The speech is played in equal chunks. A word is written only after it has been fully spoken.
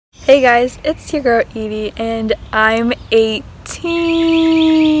Hey guys, it's your girl Edie and I'm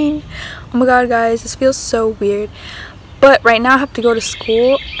 18. Oh my god guys, this feels so weird. But right now I have to go to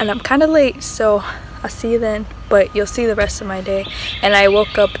school and I'm kind of late, so I'll see you then. But you'll see the rest of my day. And I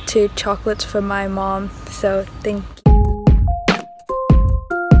woke up to chocolates from my mom, so thank you.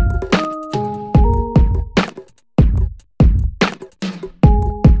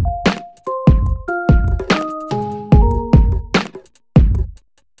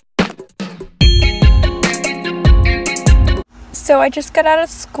 So I just got out of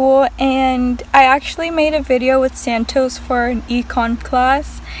school and I actually made a video with Santos for an econ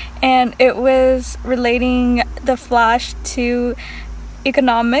class, and it was relating the Flash to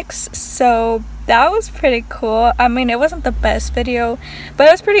economics, so that was pretty cool. I mean, it wasn't the best video, but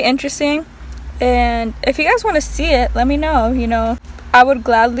it was pretty interesting, and if you guys want to see it, let me know. You know, I would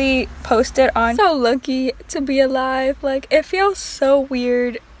gladly post it on. So lucky to be alive. Like, it feels so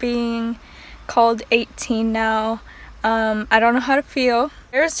weird being called 18 now. I don't know how to feel.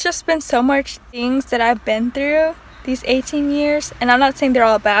 There's just been so much things that I've been through these 18 years, and I'm not saying they're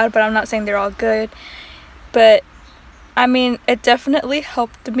all bad, but I'm not saying they're all good. But I mean, it definitely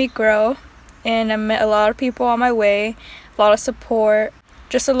helped me grow, and I met a lot of people on my way, a lot of support,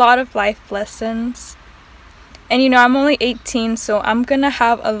 just a lot of life lessons. And you know, I'm only 18, so I'm gonna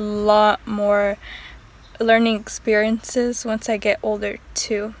have a lot more learning experiences once I get older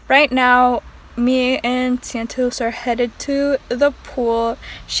too. Right now, me and Santos are headed to the pool.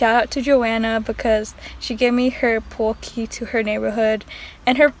 Shout out to Joanna because she gave me her pool key to her neighborhood,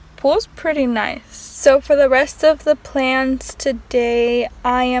 and her pool's pretty nice. So for the rest of the plans today,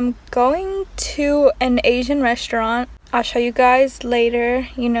 I am going to an Asian restaurant. I'll show you guys later,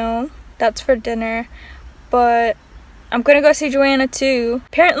 you know, that's for dinner. But I'm gonna go see Joanna too.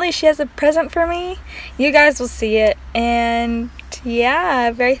 Apparently she has a present for me. You guys will see it, and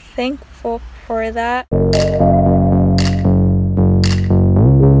yeah, very thankful for that.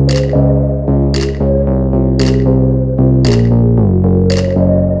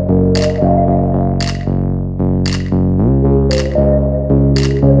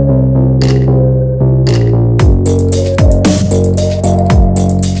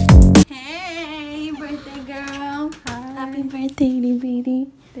 Hey, birthday girl. Hi. Happy birthday, itty bitty.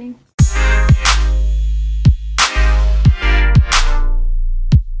 Thanks.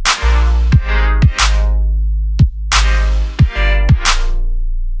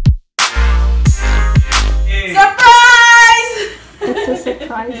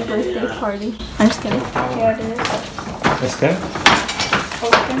 Surprise birthday party. I'm just kidding. Yeah, it is. Let's go.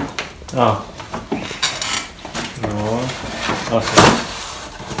 Open. Oh. No. Awesome.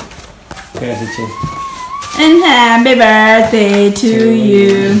 Okay, And happy birthday to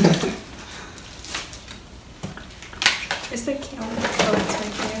you. It's the camera. Oh, it's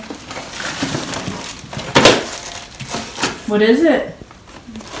right here. What is it?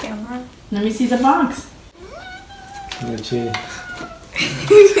 Camera. Let me see the box. Gucci.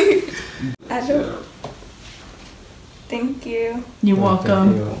 I don't. Thank you. You're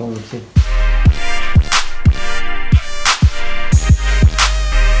welcome. You're welcome, Gucci.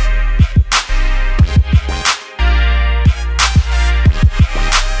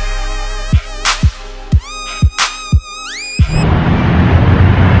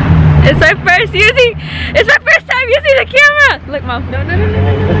 It's my first time using the camera. Look, Mom. No.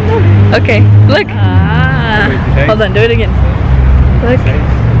 Okay, look. Hold on, do it again. Look.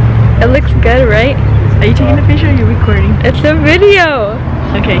 It looks good, right? Are you taking a picture or are you recording? It's a video.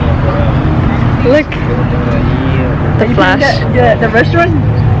 Okay. Look. The Flash. The restaurant?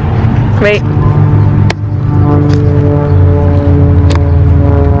 Wait.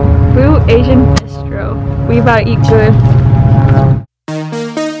 Boo Asian Bistro. We about to eat good.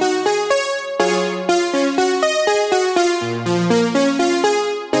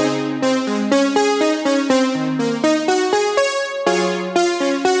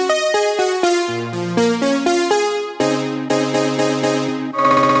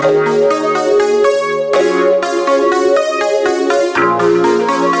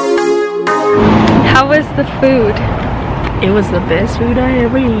 How was the food? It was the best food I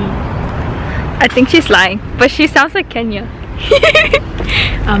ever ate. I think she's lying, but she sounds like Kenya.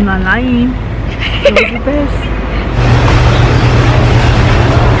 I'm not lying. It was the best.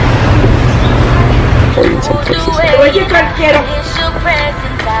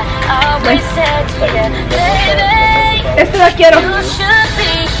 Esto la quiero.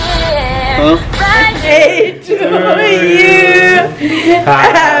 Birthday to you.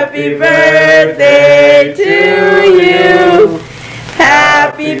 Happy birthday to you.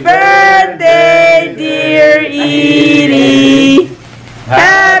 Happy birthday, dear Edie.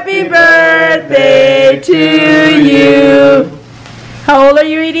 Happy Happy birthday to you. How old are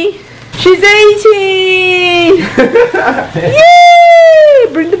you, Edie? She's 18. Yay!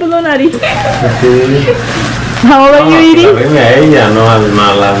 Bring the balloon, Edie. How old are you, Edie?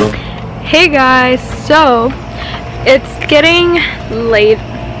 Hey guys, so it's getting late.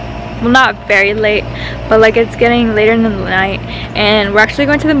 Well, not very late, but like it's getting later in the night, and we're actually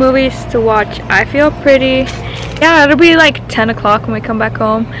going to the movies to watch I Feel Pretty. Yeah, it'll be like 10 o'clock when we come back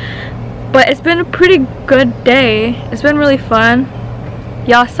home, but it's been a pretty good day. It's been really fun.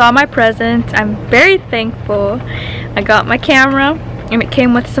 Y'all saw my presents. I'm very thankful. I got my camera, and it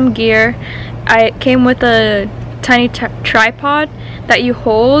came with some gear. It came with a tiny tripod that you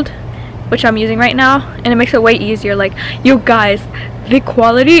hold, which I'm using right now, and it makes it way easier. Like, you guys, the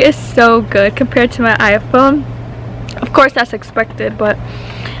quality is so good compared to my iPhone. Of course that's expected, but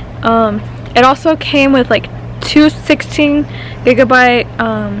it also came with like two 16GB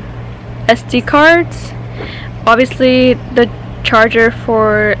SD cards, obviously the charger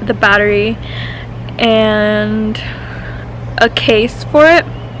for the battery, and a case for it.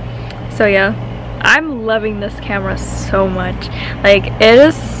 So yeah, I'm loving this camera so much. Like, it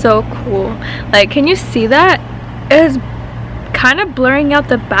is so cool. Like, can you see that? It is kind of blurring out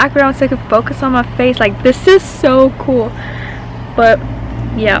the background so I can focus on my face. Like, this is so cool. But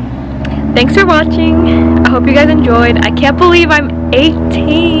yeah, thanks for watching. I hope you guys enjoyed. I can't believe I'm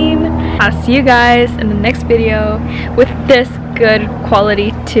 18. I'll see you guys in the next video with this good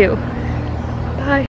quality too. Bye.